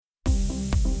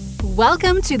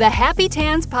Welcome to the Happy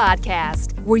Tans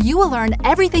Podcast, where you will learn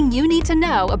everything you need to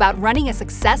know about running a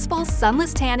successful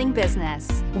sunless tanning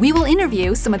business. We will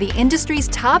interview some of the industry's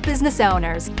top business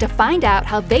owners to find out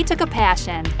how they took a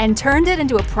passion and turned it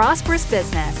into a prosperous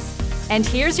business. And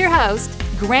here's your host,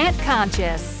 Grant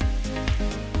Conscious.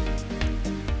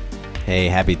 Hey,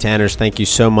 Happy Tanners. Thank you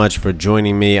so much for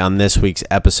joining me on this week's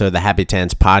episode of the Happy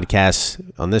Tans Podcast.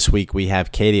 On this week, we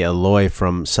have Katie Aloi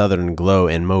from Southern Glow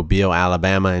in Mobile,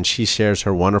 Alabama, and she shares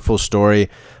her wonderful story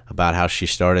about how she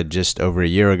started just over a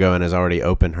year ago and has already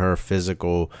opened her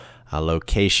physical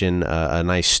location, a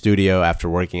nice studio after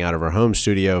working out of her home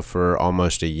studio for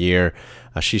almost a year.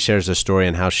 She shares the story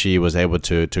and how she was able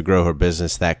to grow her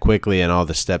business that quickly and all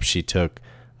the steps she took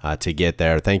to get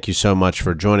there. Thank you so much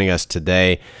for joining us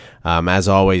today. As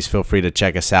always, feel free to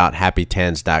check us out,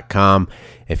 happytans.com.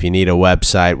 If you need a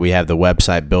website, we have the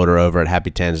website builder over at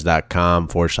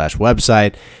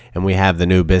happytans.com/website, and we have the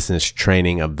new business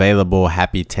training available,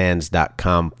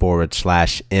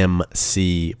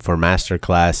 happytans.com/MC for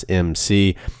Masterclass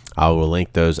MC. I will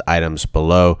link those items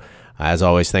below. As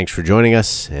always, thanks for joining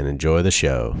us and enjoy the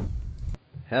show.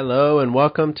 Hello and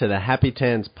welcome to the Happy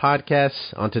Tans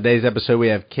Podcast. On today's episode, we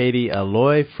have Katie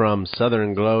Aloi from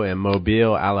Southern Glow in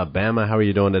Mobile, Alabama. How are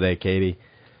you doing today, Katie?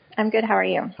 I'm good. How are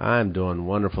you? I'm doing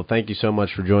wonderful. Thank you so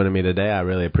much for joining me today. I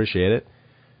really appreciate it.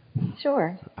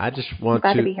 Sure. I just want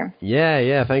glad to be here.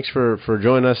 Yeah. Thanks for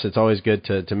joining us. It's always good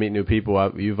to meet new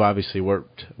people. We've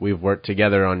worked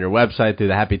together on your website through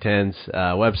the Happy Tans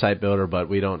website builder, but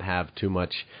we don't have too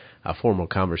much a formal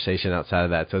conversation outside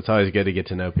of that. So it's always good to get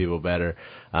to know people better.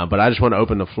 But I just want to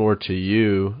open the floor to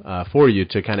you, for you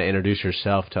to kind of introduce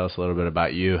yourself, tell us a little bit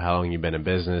about you, how long you've been in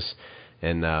business,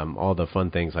 and all the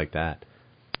fun things like that.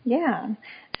 Yeah.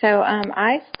 So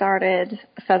I started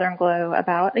Southern Glow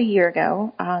about a year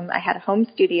ago. I had a home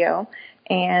studio,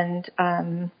 and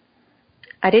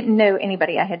I didn't know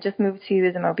anybody. I had just moved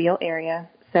to the Mobile area,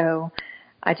 so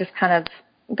I just kind of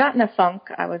got in a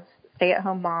funk. I was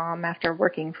stay-at-home mom after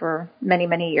working for many,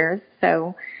 many years,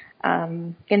 so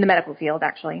in the medical field,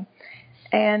 actually.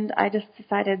 And I just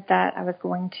decided that I was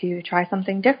going to try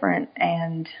something different,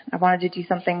 and I wanted to do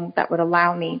something that would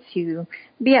allow me to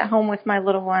be at home with my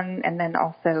little one, and then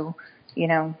also,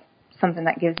 something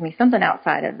that gives me something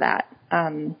outside of that.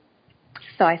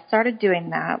 So I started doing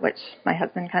that, which my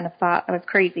husband kind of thought I was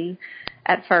crazy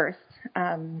at first,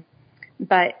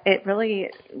 but it really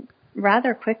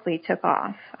rather quickly took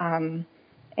off, and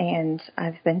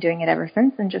I've been doing it ever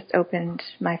since, and just opened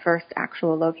my first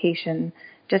actual location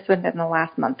just within the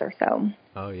last month or so.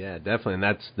 Oh yeah, definitely. And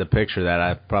that's the picture that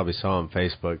I probably saw on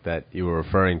Facebook that you were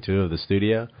referring to of the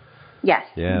studio. Yes.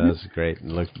 Yeah, that was great.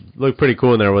 It looked pretty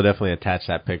cool in there. We'll definitely attach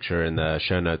that picture in the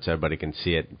show notes so everybody can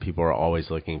see it. People are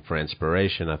always looking for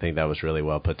inspiration. I think that was really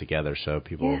well put together, so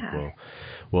people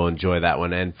will enjoy that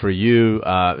one. And for you,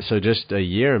 so just a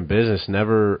year in business,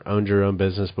 never owned your own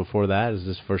business before that? Is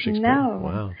this first experience? No.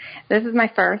 Wow. This is my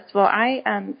first. Well, I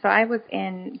was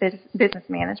in business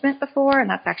management before, and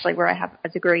that's actually where I have a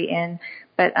degree in,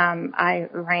 but I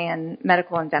ran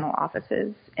medical and dental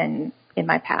offices in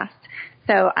my past.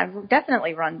 So I've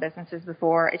definitely run businesses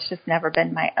before. It's just never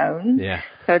been my own. Yeah.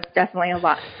 So it's definitely a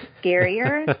lot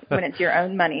scarier when it's your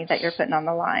own money that you're putting on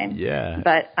the line. Yeah.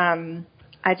 But I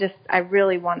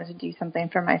really wanted to do something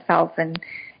for myself, and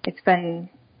it's been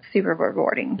super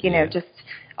rewarding. Just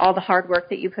all the hard work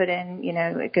that you put in,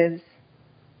 it goes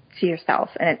to yourself,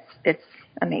 and it's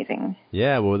amazing.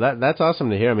 Yeah, well, that's awesome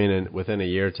to hear. I mean, within a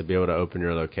year to be able to open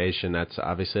your location, that's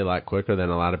obviously a lot quicker than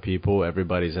a lot of people.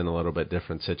 Everybody's in a little bit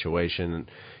different situation,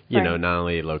 Right. Not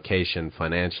only location,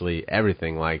 financially,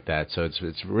 everything like that. So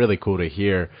it's really cool to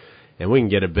hear, and we can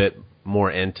get a bit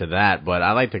more into that. But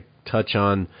I like to touch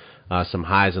on some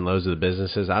highs and lows of the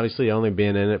businesses. Obviously, only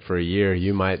being in it for a year,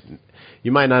 you might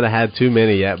not have had too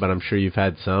many yet, but I'm sure you've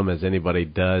had some, as anybody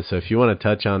does. So if you want to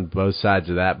touch on both sides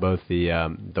of that, both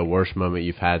the worst moment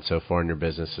you've had so far in your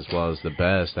business as well as the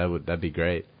best, that'd be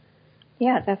great.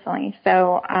 Yeah, definitely.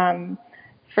 So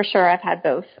for sure, I've had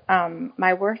both.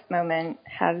 My worst moment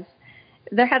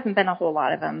there hasn't been a whole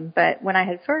lot of them, but when I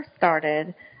had first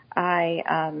started, I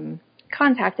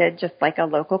contacted just like a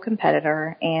local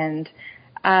competitor, and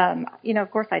of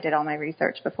course I did all my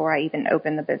research before I even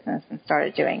opened the business and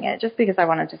started doing it, just because I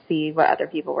wanted to see what other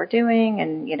people were doing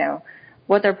and,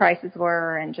 what their prices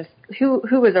were and just who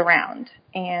was around.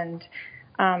 And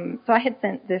so I had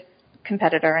sent this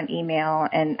competitor an email,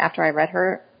 and after I read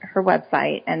her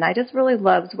website, and I just really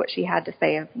loved what she had to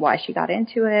say of why she got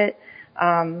into it,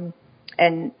 and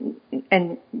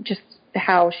just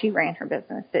how she ran her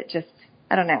business. It just,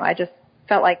 I don't know, I just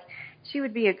felt like she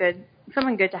would be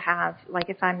someone good to have. Like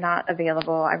if I'm not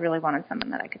available, I really wanted someone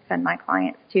that I could send my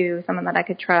clients to, someone that I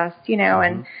could trust,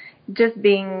 and just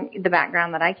being the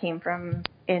background that I came from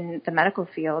in the medical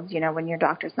field, when your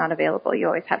doctor's not available, you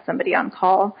always have somebody on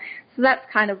call. So that's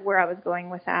kind of where I was going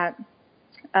with that.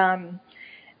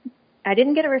 I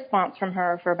didn't get a response from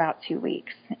her for about 2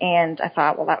 weeks, and I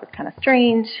thought, well, that was kind of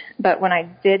strange. But when I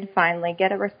did finally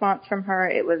get a response from her,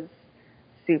 it was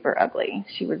super ugly.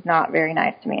 She was not very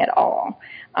nice to me at all.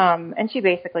 And she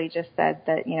basically just said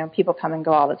that, people come and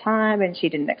go all the time, and she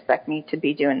didn't expect me to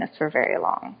be doing this for very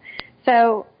long.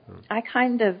 So I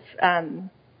kind of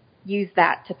used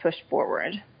that to push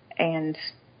forward, and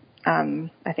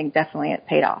I think definitely it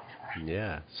paid off.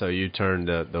 Yeah. So you turned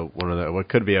one of the what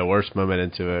could be a worse moment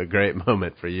into a great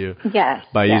moment for you. Yes.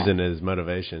 By using it as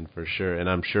motivation, for sure. And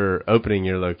I'm sure opening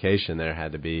your location there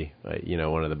had to be,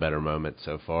 one of the better moments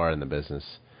so far in the business.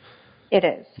 It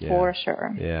is, for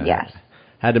sure. Yeah. Yes.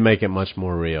 Had to make it much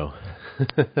more real.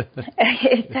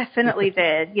 It definitely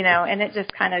did, and it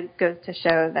just kind of goes to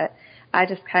show that I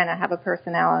just kind of have a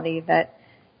personality that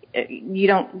you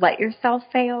don't let yourself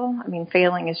fail. I mean,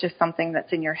 failing is just something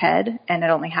that's in your head, and it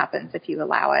only happens if you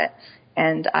allow it.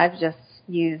 And I've just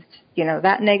used,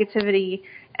 that negativity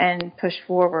and pushed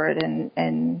forward,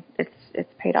 and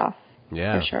it's paid off.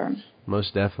 Yeah, for sure.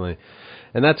 Most definitely.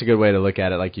 And that's a good way to look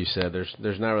at it. Like you said,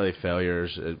 there's not really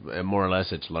failures. More or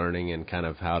less, it's learning and kind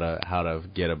of how to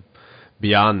get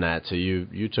beyond that. So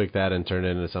you took that and turned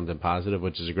it into something positive,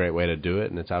 which is a great way to do it,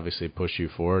 and it's obviously pushed you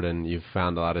forward, and you've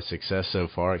found a lot of success so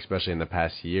far, especially in the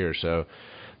past year. So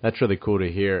that's really cool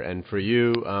to hear. And for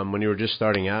you, when you were just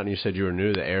starting out and you said you were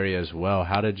new to the area as well,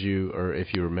 how did you, or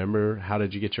if you remember, how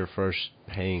did you get your first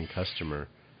paying customer?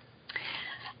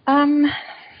 I'm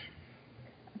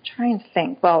trying to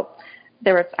think. Well,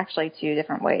 there was actually 2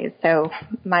 different ways. So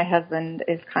my husband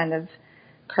is kind of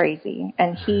crazy,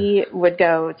 and he would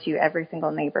go to every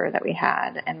single neighbor that we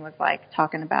had and was like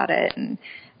talking about it. And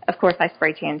of course I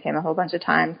spray tanned him a whole bunch of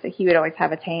times, so he would always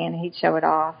have a tan and he'd show it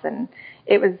off, and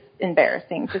it was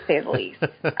embarrassing to say the least.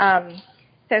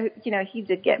 So he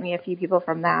did get me a few people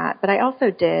from that, but I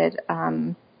also did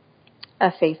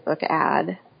a Facebook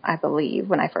ad, I believe,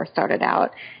 when I first started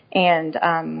out, and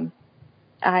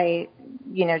I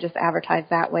just advertised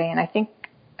that way. And I think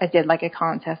I did like a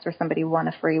contest where somebody won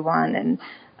a free one. And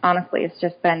honestly, it's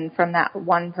just been from that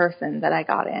one person that I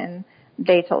got in.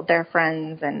 They told their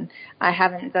friends, and I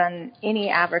haven't done any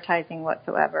advertising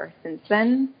whatsoever since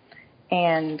then.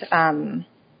 And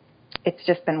it's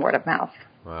just been word of mouth.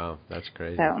 Wow, that's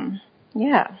crazy. So,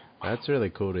 yeah. That's really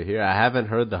cool to hear. I haven't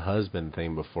heard the husband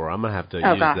thing before. I'm going to have to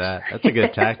use that. That's a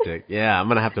good tactic. Yeah, I'm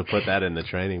going to have to put that in the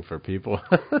training for people.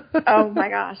 Oh, my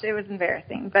gosh. It was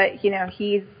embarrassing. But,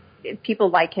 people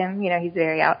like him. He's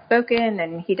very outspoken,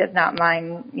 and he does not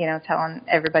mind, telling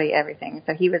everybody everything.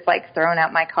 So he was, throwing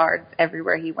out my cards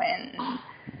everywhere he went.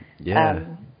 Yeah.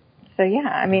 So, yeah,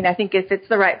 I mean, I think if it's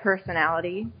the right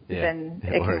personality, then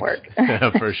it can work.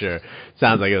 Yeah, for sure.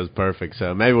 Sounds like it was perfect.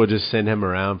 So maybe we'll just send him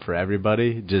around for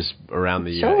everybody, just around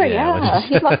the Sure, yeah.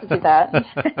 He'd love to do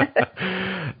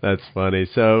that. That's funny.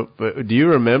 So do you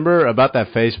remember about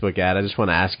that Facebook ad? I just want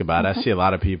to ask about it. I see a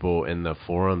lot of people in the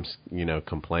forums,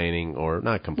 complaining, or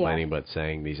not complaining, but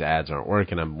saying these ads aren't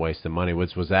working, I'm wasting money.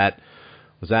 Was that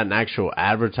an actual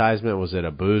advertisement? Was it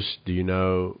a boost? Do you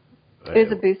know? It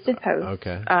was a boosted post.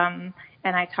 Okay. And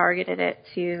I targeted it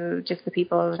to just the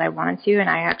people that I wanted to, and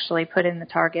I actually put in the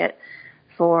target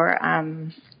for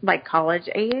college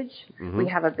age. Mm-hmm. We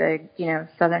have a big,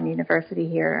 Southern University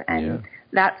here, and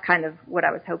that's kind of what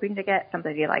I was hoping to get,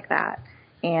 somebody like that.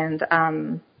 And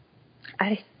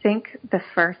I think the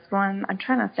first one, I'm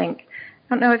trying to think,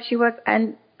 I don't know if she was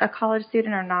a college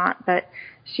student or not, but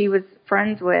she was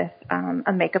friends with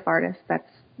a makeup artist that's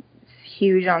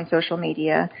huge on social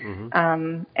media.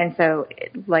 Mm-hmm. And so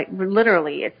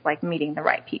literally it's like meeting the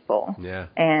right people. Yeah.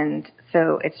 And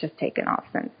so it's just taken off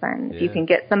since then. Yeah. If you can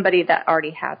get somebody that already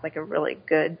has a really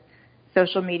good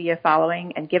social media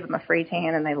following and give them a free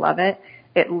tan and they love it,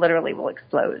 it literally will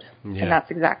explode. Yeah. And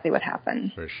that's exactly what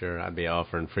happened. For sure. I'd be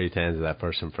offering free tans to that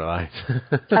person for life.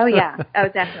 Oh, yeah. Oh,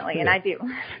 definitely. And I do.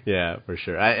 Yeah, for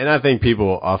sure. I think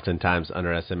people oftentimes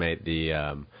underestimate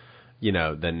the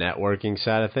networking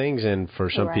side of things, and for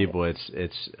some people,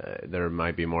 it's there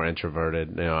might be more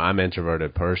introverted. I'm an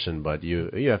introverted person, but you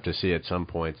have to see at some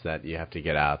points that you have to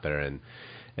get out there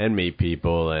and meet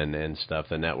people and stuff.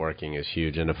 The networking is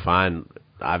huge, and to find,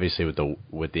 obviously with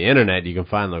the internet, you can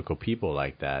find local people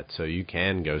like that. So you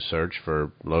can go search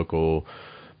for local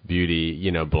beauty,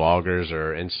 bloggers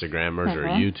or Instagrammers or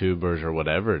YouTubers or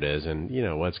whatever it is. And,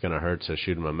 what's going to hurt? So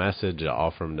shoot them a message,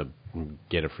 offer them to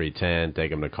get a free tan,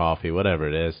 take them to coffee, whatever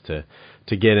it is, to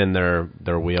get in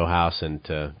their wheelhouse and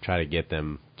to try to get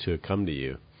them to come to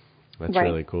you. That's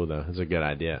really cool, though. It's a good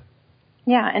idea.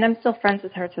 Yeah, and I'm still friends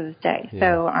with her to this day. Yeah.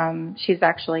 So she's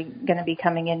actually going to be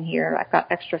coming in here. I've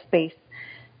got extra space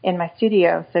in my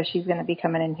studio, so she's going to be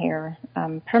coming in here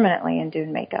permanently and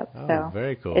doing makeup. Oh, so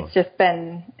very cool. It's just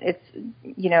been,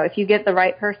 if you get the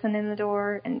right person in the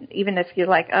door, and even if you're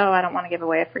like, oh, I don't want to give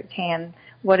away a free tan,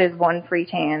 what is one free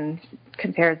tan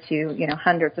compared to,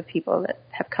 hundreds of people that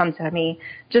have come to me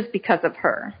just because of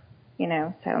her,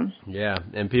 so. Yeah,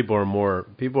 and people are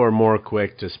more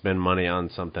quick to spend money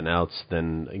on something else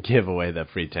than give away the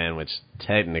free tan, which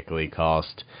technically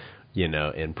cost,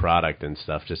 in product and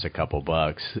stuff, just a couple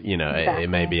bucks. Exactly. It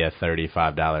may be a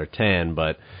 $35 tan,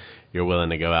 but you're willing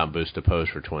to go out and boost a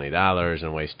post for $20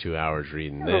 and waste 2 hours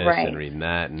reading this and reading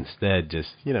that. Instead, just,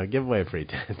 give away a free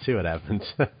tan, see what happens.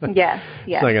 Yes.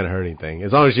 It's not going to hurt anything.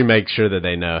 As long as you make sure that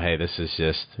they know, hey, this is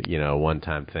just, a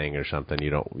one-time thing or something.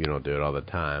 You don't do it all the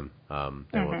time.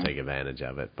 They won't take advantage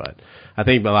of it. But I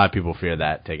think a lot of people fear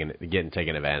that, getting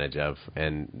taken advantage of,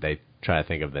 and they try to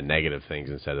think of the negative things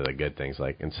instead of the good things.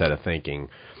 Like, instead of thinking,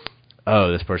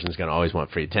 oh, this person's going to always want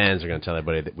free tans, they're going to tell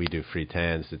everybody that we do free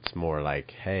tans. It's more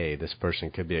like, hey, this person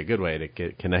could be a good way to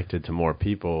get connected to more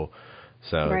people.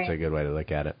 So It's a good way to look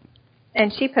at it.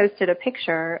 And she posted a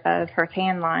picture of her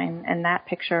tan line, and that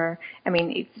picture,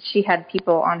 she had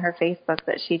people on her Facebook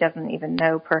that she doesn't even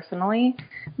know personally,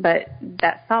 but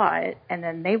that saw it, and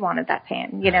then they wanted that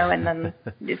tan, and then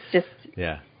it's just...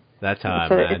 Yeah, that's how I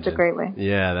imagine. It's a great way.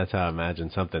 Yeah, that's how I imagine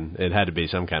something. It had to be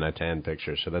some kind of tan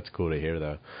picture, so that's cool to hear,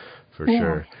 though, for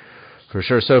sure. For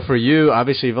sure. So for you,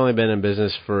 obviously you've only been in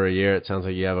business for a year. It sounds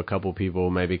like you have a couple people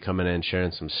maybe coming in,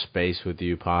 sharing some space with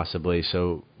you possibly.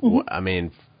 So,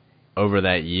 over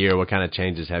that year, what kind of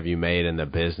changes have you made in the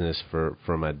business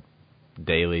from a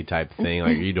daily type thing?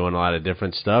 Like, are you doing a lot of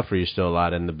different stuff? Or are you still a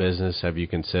lot in the business? Have you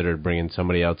considered bringing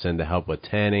somebody else in to help with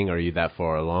tanning? Are you that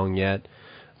far along yet?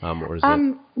 Or is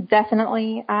it...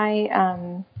 Definitely.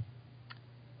 I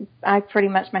pretty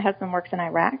much, my husband works in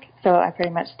Iraq, so I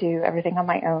pretty much do everything on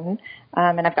my own.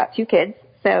 And I've got 2 kids.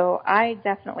 So I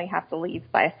definitely have to leave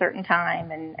by a certain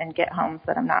time and get home so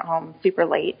that I'm not home super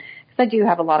late. Because I do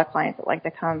have a lot of clients that like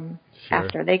to come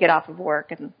after they get off of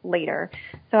work and later.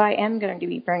 So I am going to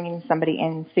be bringing somebody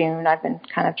in soon. I've been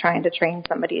kind of trying to train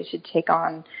somebody who should take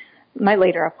on my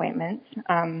later appointments.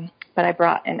 But I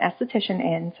brought an esthetician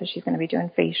in, so she's going to be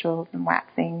doing facials and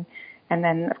waxing. And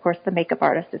then, of course, the makeup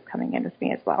artist is coming in with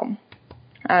me as well.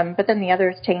 But then the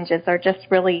other changes are just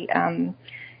really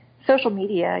social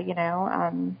media,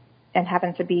 and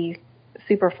having to be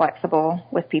super flexible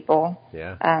with people.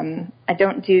 Yeah.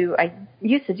 I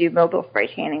used to do mobile spray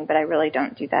tanning, but I really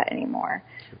don't do that anymore.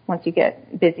 Once you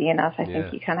get busy enough, I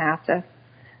think you kind of have to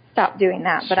stop doing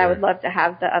that. But I would love to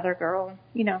have the other girl,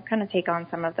 kind of take on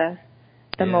some of the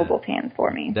mobile tan for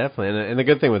me. Definitely. And the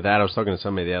good thing with that, I was talking to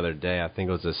somebody the other day, I think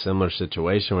it was a similar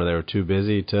situation where they were too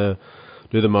busy to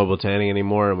do the mobile tanning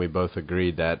anymore, and we both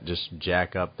agreed that just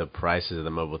jack up the prices of the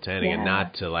mobile tanning and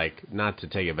not to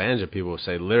take advantage of people who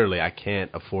say, literally, I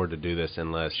can't afford to do this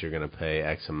unless you're going to pay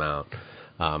X amount.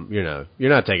 You're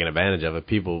not taking advantage of it.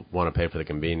 People want to pay for the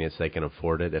convenience. They can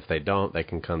afford it. If they don't, they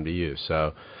can come to you.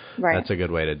 So that's a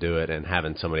good way to do it, and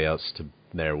having somebody else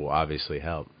there will obviously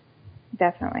help.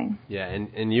 Definitely. Yeah,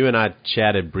 and you and I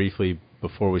chatted briefly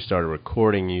before we started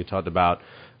recording. You talked about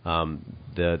the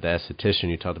esthetician.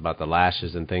 You talked about the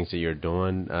lashes and things that you're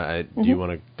doing. Do you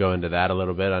want to go into that a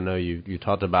little bit? I know you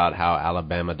talked about how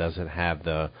Alabama doesn't have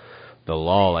the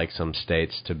law like some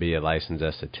states to be a licensed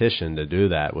esthetician to do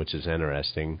that, which is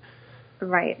interesting.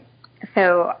 Right.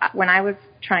 So when I was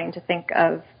trying to think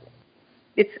of,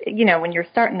 it's, when you're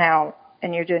starting out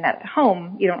and you're doing that at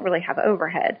home, you don't really have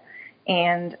overhead.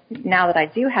 And now that I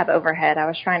do have overhead, I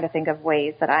was trying to think of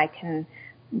ways that I can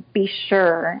be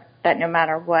sure that no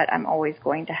matter what, I'm always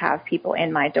going to have people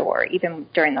in my door, even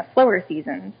during the slower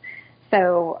seasons.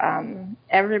 So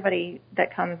everybody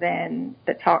that comes in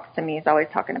that talks to me is always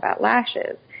talking about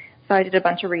lashes. So I did a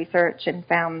bunch of research and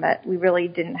found that we really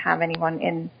didn't have anyone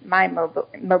in my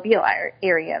Mobile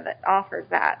area that offers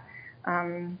that.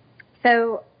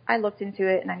 So I looked into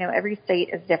it, and I know every state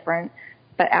is different.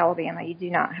 But Alabama, you do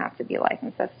not have to be a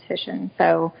licensed esthetician.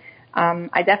 So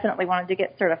I definitely wanted to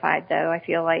get certified, though. I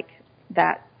feel like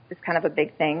that is kind of a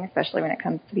big thing, especially when it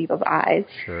comes to people's eyes.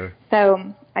 Sure.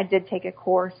 So I did take a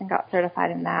course and got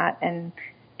certified in that, and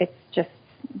it's just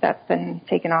that's been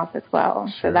taken off as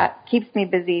well. Sure. So that keeps me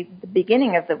busy the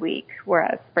beginning of the week,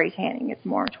 whereas spray tanning is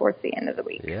more towards the end of the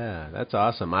week. Yeah, that's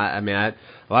awesome. A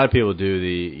lot of people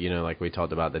do like we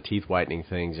talked about, the teeth whitening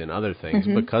things and other things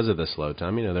because of the slow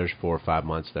time. There's 4 or 5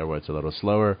 months there where it's a little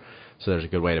slower, so there's a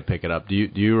good way to pick it up. Do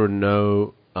you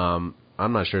know, I'm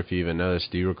not sure if you even know this,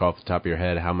 do you recall off the top of your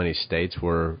head how many states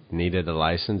needed a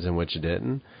license and which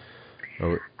didn't?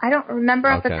 I don't remember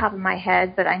off the top of my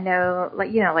head, but I know,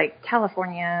 like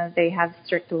California, they have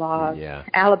strict laws. Yeah.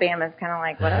 Alabama's kind of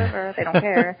like, whatever, they don't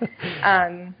care.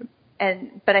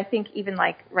 But I think even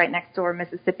like right next door,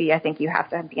 Mississippi, I think you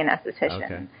have to be an esthetician.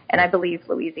 Okay. And I believe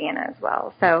Louisiana as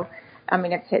well. So,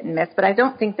 it's hit and miss, but I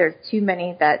don't think there's too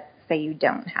many that say you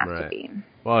don't have to be.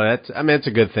 Well, it's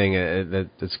a good thing.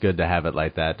 It's good to have it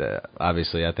like that.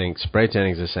 Obviously, I think spray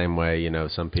tanning is the same way.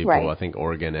 Some people, I think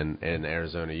Oregon and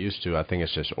Arizona used to. I think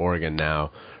it's just Oregon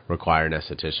now require an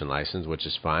esthetician license, which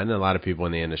is fine. And a lot of people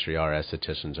in the industry are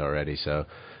estheticians already, so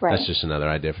that's just another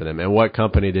idea for them. And what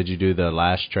company did you do the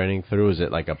last training through? Was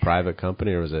it like a private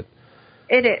company or was it?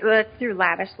 It was through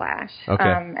Lavish Lash, okay.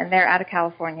 And they're out of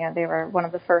California. They were one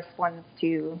of the first ones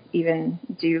to even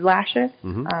do lashes.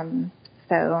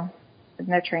 So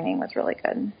their training was really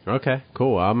good. Okay,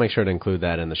 cool. I'll make sure to include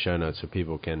that in the show notes so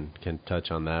people can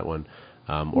touch on that one,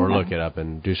 or look it up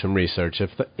and do some research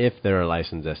if they're a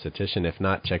licensed esthetician. If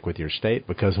not, check with your state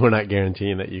because we're not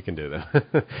guaranteeing that you can do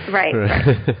that. Right.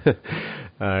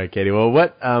 All right, Katie. Well,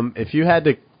 what if you had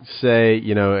to say,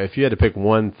 if you had to pick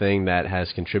one thing that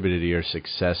has contributed to your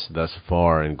success thus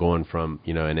far and going from,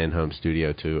 an in-home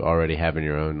studio to already having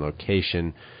your own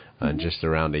location in just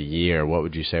around a year, what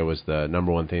would you say was the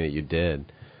number one thing that you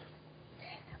did?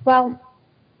 Well,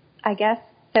 I guess,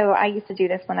 so I used to do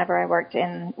this whenever I worked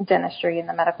in dentistry in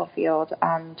the medical field,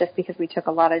 just because we took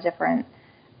a lot of different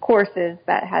courses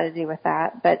that had to do with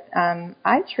that. But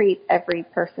I treat every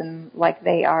person like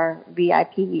they are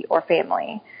VIP or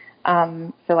family.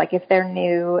 So like if they're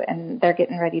new and they're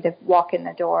getting ready to walk in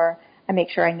the door, I make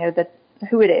sure I know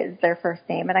who it is, their first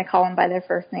name, and I call them by their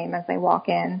first name as they walk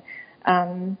in.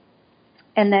 And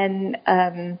then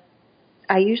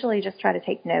I usually just try to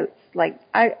take notes. Like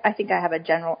I think I have a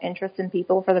general interest in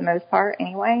people for the most part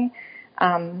anyway,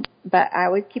 but I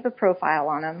always keep a profile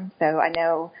on them so I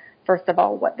know, first of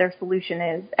all, what their solution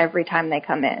is every time they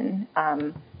come in,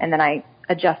 and then I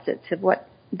adjust it to what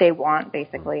they want,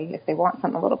 basically, if they want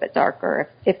something a little bit darker,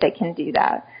 if they can do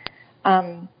that.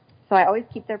 So I always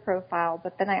keep their profile,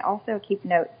 but then I also keep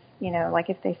notes, like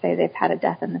if they say they've had a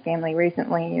death in the family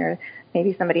recently or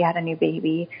maybe somebody had a new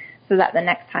baby, so that the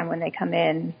next time when they come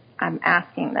in, I'm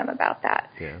asking them about that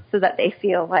so that they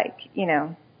feel like,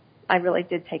 I really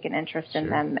did take an interest in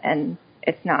them and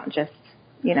it's not just,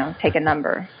 take a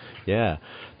number. Yeah,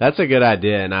 that's a good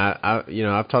idea. And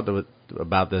I've talked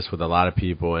about this with a lot of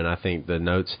people, and I think the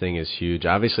notes thing is huge.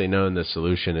 Obviously, knowing the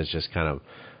solution is just kind of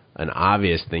an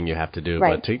obvious thing you have to do,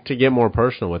 but to get more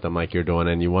personal with them like you're doing,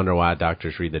 and you wonder why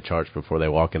doctors read the charts before they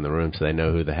walk in the room so they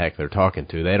know who the heck they're talking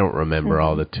to. They don't remember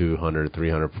all the 200,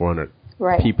 300, 400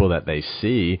 people that they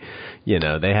see.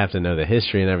 They have to know the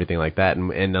history and everything like that,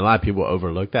 and a lot of people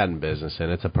overlook that in business,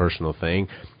 and it's a personal thing.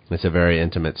 It's a very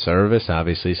intimate service,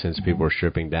 obviously, since people are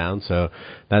stripping down. So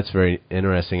that's very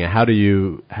interesting. How do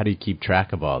you keep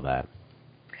track of all that?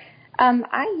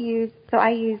 I use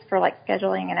for like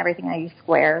scheduling and everything. I use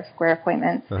Square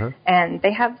appointments, and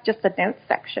they have just a notes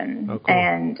section,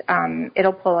 and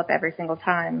it'll pull up every single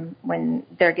time when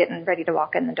they're getting ready to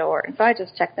walk in the door. And so I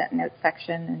just check that notes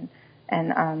section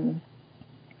and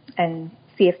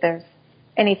see if there's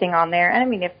anything on there. And I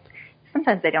mean, if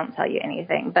sometimes they don't tell you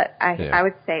anything, but I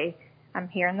would say I'm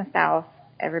here in the South.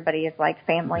 Everybody is like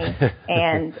family,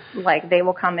 and like they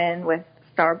will come in with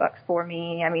Starbucks for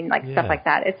me. I mean, like stuff like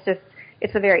that.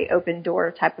 It's a very open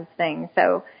door type of thing.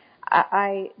 So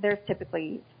there's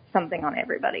typically something on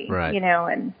everybody,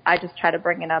 and I just try to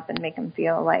bring it up and make them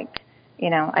feel like,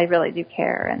 I really do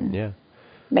care and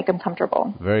make them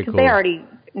comfortable. Very cool. Because they're already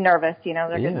nervous,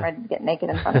 they're getting ready to get naked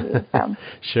in front of you. So.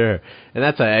 Sure. And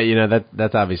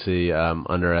that's obviously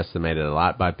underestimated a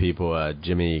lot by people.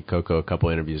 Jimmy Coco, a couple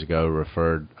interviews ago,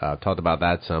 talked about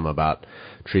that some, about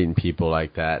treating people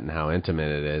like that and how intimate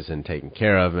it is and taking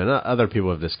care of them. And other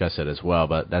people have discussed it as well,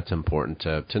 but that's important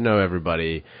to know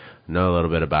everybody, know a little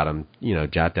bit about them,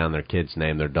 jot down their kid's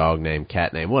name, their dog name,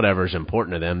 cat name, whatever's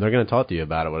important to them. They're going to talk to you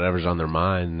about it, whatever's on their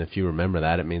mind. And if you remember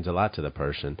that, it means a lot to the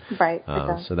person. Right.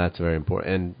 So that's very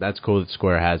important. And that's cool that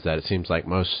Square has that. It seems like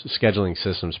most scheduling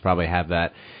systems probably have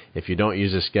that. If you don't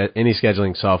use any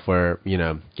scheduling software,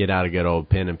 get out a good old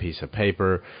pen and piece of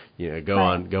paper. Go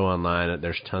online.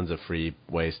 There's tons of free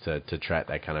ways to track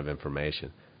that kind of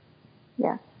information.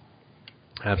 Yeah.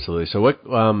 Absolutely. So what,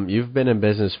 you've been in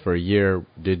business for a year.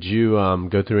 Did you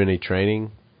go through any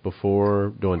training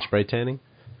before doing spray tanning?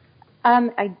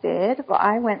 I did. Well,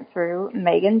 I went through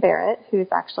Megan Barrett, who's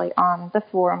actually on the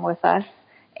forum with us.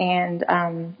 And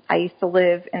I used to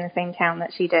live in the same town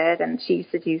that she did, and she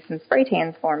used to do some spray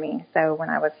tans for me. So when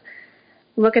I was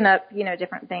looking up,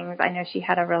 different things, I know she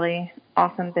had a really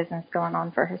awesome business going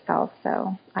on for herself.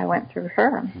 So I went through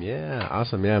her. Yeah,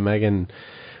 awesome. Yeah, Megan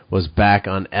was back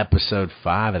on episode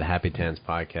 5 of the Happy Tans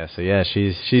podcast. So yeah,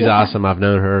 she's awesome. I've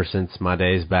known her since my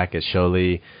days back at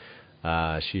Sholee.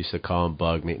 She used to call and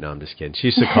bug me. No, I'm just kidding. She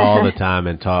used to call all the time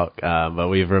and talk, but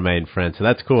we've remained friends. So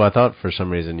that's cool. I thought for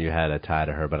some reason you had a tie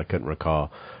to her, but I couldn't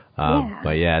recall.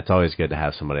 But yeah, it's always good to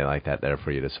have somebody like that there for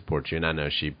you to support you. And I know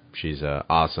she's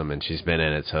awesome, and she's been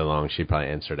in it so long. She probably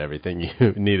answered everything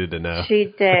you needed to know. She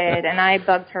did, and I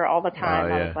bugged her all the time. Oh,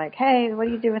 yeah. I was like, hey, what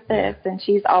do you do with this? Yeah. And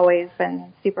she's always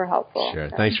been super helpful. Sure.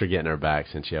 So. Thanks for getting her back,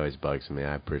 since she always bugs me.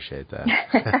 I appreciate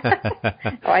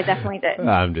that. Oh, I definitely did.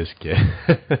 I'm just kidding.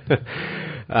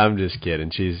 I'm just kidding.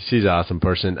 She's an awesome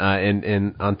person.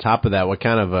 And on top of that, what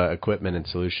kind of equipment and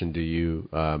solution do you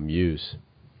use?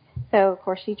 So, of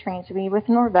course, she trained me with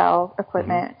Norvell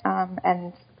equipment,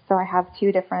 and so I have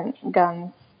 2 different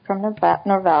guns from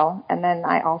Norvell, and then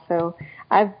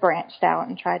I've branched out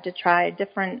and tried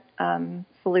different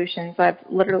solutions. So I've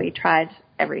literally tried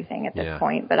everything at this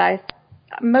point, but I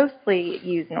mostly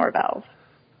use Norvell's.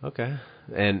 Okay.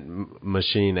 And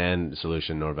machine and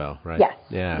solution Norvell, right? Yes.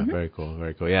 Yeah, very cool,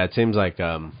 very cool. Yeah, it seems like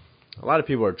a lot of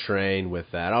people are trained with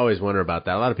that. I always wonder about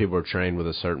that. A lot of people are trained with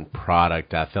a certain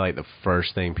product. I feel like the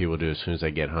first thing people do as soon as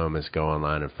they get home is go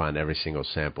online and find every single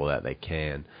sample that they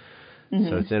can.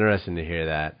 So it's interesting to hear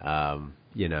that,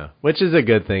 which is a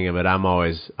good thing. But I'm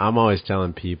always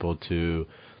telling people to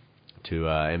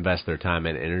invest their time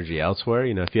and energy elsewhere.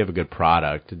 If you have a good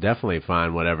product, definitely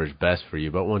find whatever's best for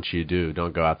you. But once you do,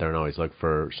 don't go out there and always look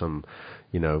for some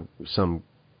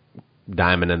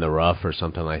diamond in the rough or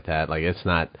something like that. Like, it's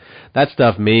not, that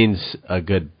stuff means a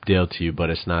good deal to you, but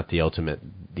it's not the ultimate,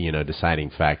 deciding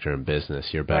factor in business.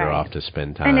 You're better off to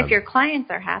spend time. And if your clients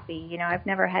are happy, I've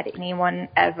never had anyone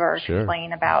ever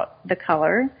complain about the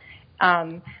color.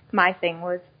 My thing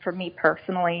was, for me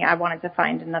personally, I wanted to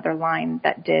find another line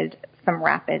that did some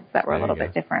rapids that were a little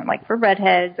bit different, like for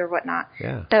redheads or whatnot.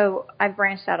 Yeah. So I've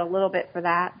branched out a little bit for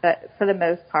that, but for the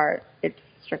most part, it's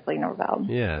strictly Norvell.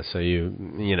 Yeah, so you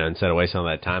instead of wasting all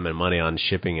that time and money on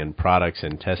shipping and products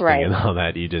and testing and all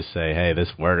that, you just say, hey, this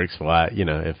works. Why,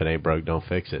 if it ain't broke, don't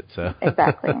fix it. So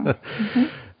exactly.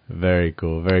 Very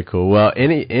cool, very cool. Well,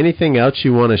 anything else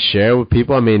you want to share with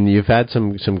people? I mean, you've had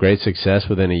some great success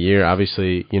within a year.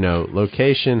 Obviously,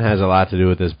 location has a lot to do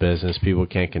with this business. People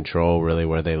can't control really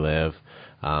where they live.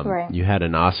 You had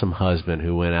an awesome husband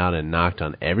who went out and knocked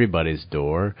on everybody's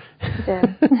door. Yeah.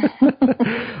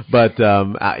 But,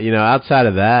 outside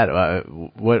of that,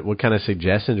 what kind of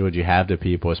suggestions would you have to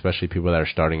people, especially people that are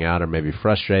starting out or maybe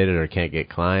frustrated or can't get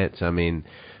clients? I mean,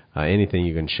 anything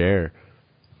you can share.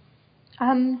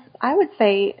 I would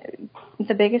say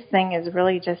the biggest thing is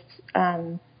really just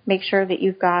make sure that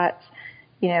you've got,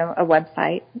 a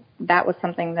website. That was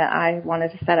something that I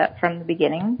wanted to set up from the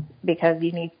beginning, because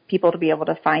you need people to be able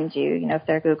to find you. If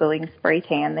they're Googling spray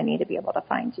tan, they need to be able to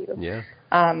find you. Yeah.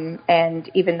 And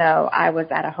even though I was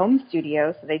at a home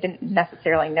studio, so they didn't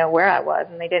necessarily know where I was,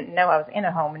 and they didn't know I was in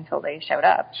a home until they showed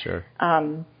up. Sure.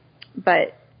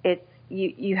 But it's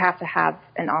you have to have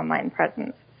an online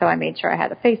presence. So I made sure I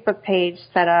had a Facebook page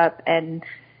set up and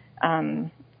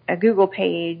a Google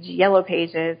page, Yellow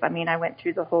Pages. I mean, I went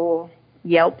through the whole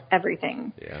Yelp,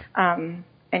 everything. Yeah.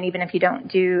 And even if you don't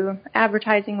do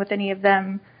advertising with any of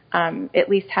them, at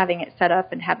least having it set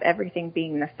up and have everything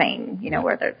being the same,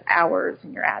 where there's hours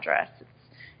and your address, it's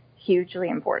hugely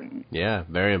important. Yeah,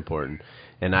 very important.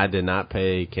 And I did not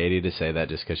pay Katie to say that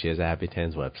just because she has a Happy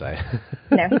Tans website.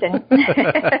 No, he didn't.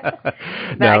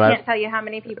 But no, I can't tell you how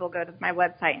many people go to my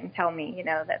website and tell me,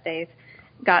 that they've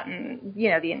gotten,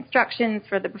 the instructions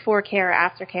for the before care,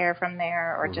 after care from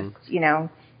there, or just,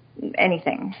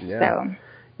 anything. Yeah. So.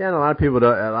 Yeah, and a lot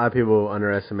of people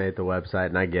underestimate the website,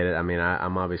 and I get it. I mean,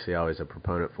 I'm obviously always a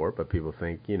proponent for it, but people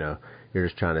think, you're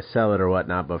just trying to sell it or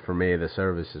whatnot. But for me, the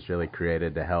service is really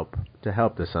created to help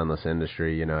the sunless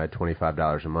industry. At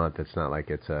 $25 a month, it's not like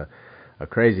it's a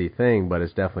crazy thing, but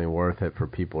it's definitely worth it for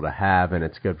people to have, and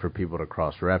it's good for people to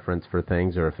cross-reference for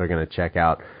things, or if they're going to check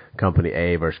out company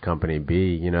A versus company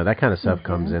B, that kind of stuff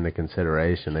comes into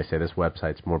consideration. They say this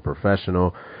website's more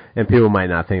professional, and people might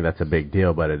not think that's a big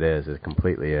deal, but it is. It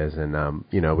completely is. And,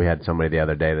 we had somebody the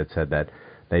other day that said that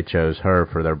they chose her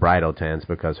for their bridal tans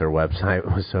because her website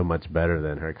was so much better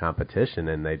than her competition,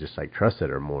 and they just, trusted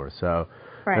her more. So,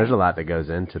 Right. there's a lot that goes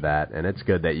into that, and it's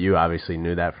good that you obviously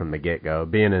knew that from the get-go.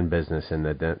 Being in business in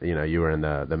you were in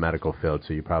the medical field,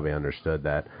 so you probably understood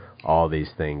that all these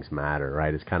things matter,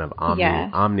 right? It's kind of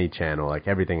omni-channel. Like,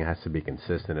 everything has to be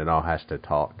consistent. It all has to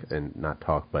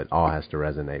but all has to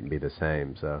resonate and be the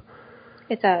same. So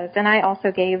it does. And I also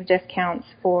gave discounts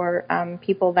for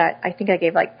people that I think I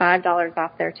gave like $5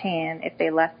 off their tan if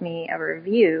they left me a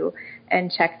review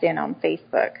and checked in on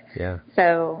Facebook. Yeah.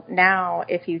 So now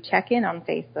if you check in on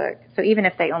Facebook, so even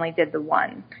if they only did the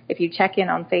one, if you check in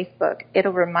on Facebook,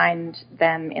 it'll remind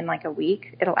them in like a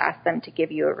week. It'll ask them to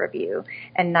give you a review.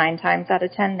 And 9 times out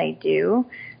of 10, they do.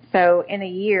 So in a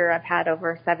year, I've had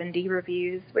over 70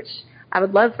 reviews, which I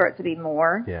would love for it to be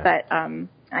more. Yeah. But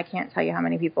I can't tell you how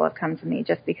many people have come to me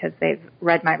just because they've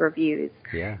read my reviews.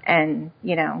 Yeah. And,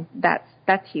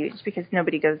 that's huge because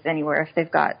nobody goes anywhere if they've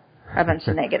got a bunch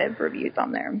of negative reviews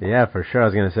on there. Yeah, for sure. I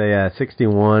was going to say,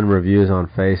 61 reviews on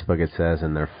Facebook, it says,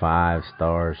 and they're 5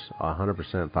 stars,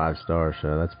 100% 5 stars,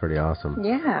 so that's pretty awesome.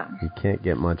 Yeah. You can't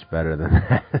get much better than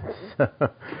that. So,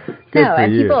 good no, for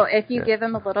and you. people, if you give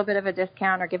them a little bit of a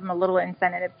discount or give them a little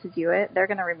incentive to do it, they're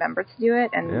going to remember to do it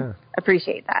and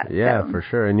appreciate that. Yeah, so. for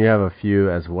sure. And you have a few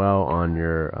as well on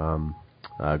your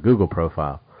Google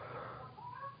profile.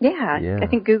 Yeah, I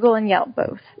think Google and Yelp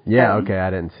both. Yeah, okay.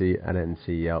 I didn't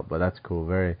see Yelp, but that's cool.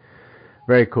 Very,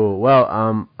 very cool. Well,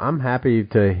 I'm happy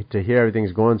to hear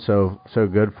everything's going so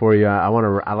good for you. I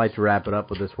like to wrap it up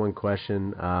with this one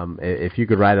question. If you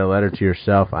could write a letter to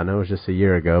yourself, I know it was just a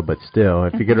year ago, but still,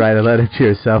 if you could write a letter to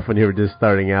yourself when you were just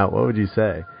starting out, what would you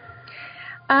say?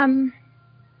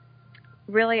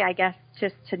 Really, I guess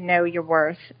just to know your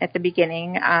worth at the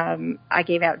beginning. I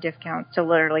gave out discounts to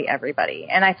literally everybody,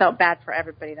 and I felt bad for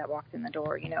everybody that walked in the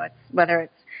door. It's whether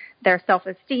it's their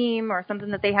self-esteem or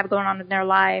something that they have going on in their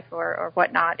life or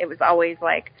whatnot. It was always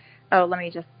like, oh, let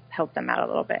me just help them out a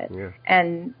little bit. Yeah.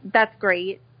 And that's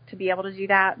great to be able to do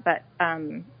that, but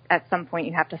at some point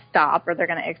you have to stop or they're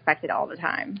going to expect it all the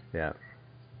time. Yeah.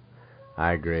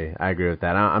 I agree with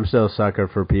that. I'm still a sucker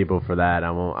for people for that.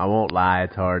 I won't lie.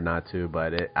 It's hard not to,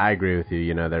 but I agree with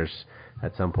you. There's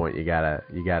at some point you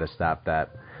gotta stop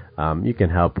that. You can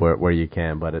help where you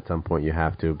can, but at some point you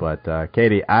have to. But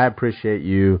Katie, I appreciate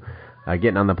you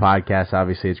getting on the podcast.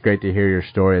 Obviously, it's great to hear your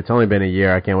story. It's only been a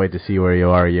year. I can't wait to see where you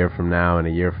are a year from now and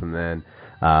a year from then.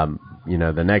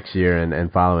 The next year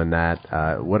and following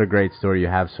that. What a great story you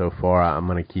have so far. I'm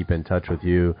going to keep in touch with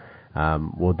you.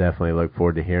 We'll definitely look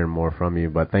forward to hearing more from you.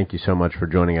 But thank you so much for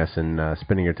joining us and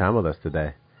spending your time with us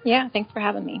today. Yeah, thanks for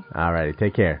having me. All righty.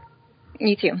 Take care.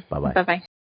 You too. Bye-bye. Bye-bye.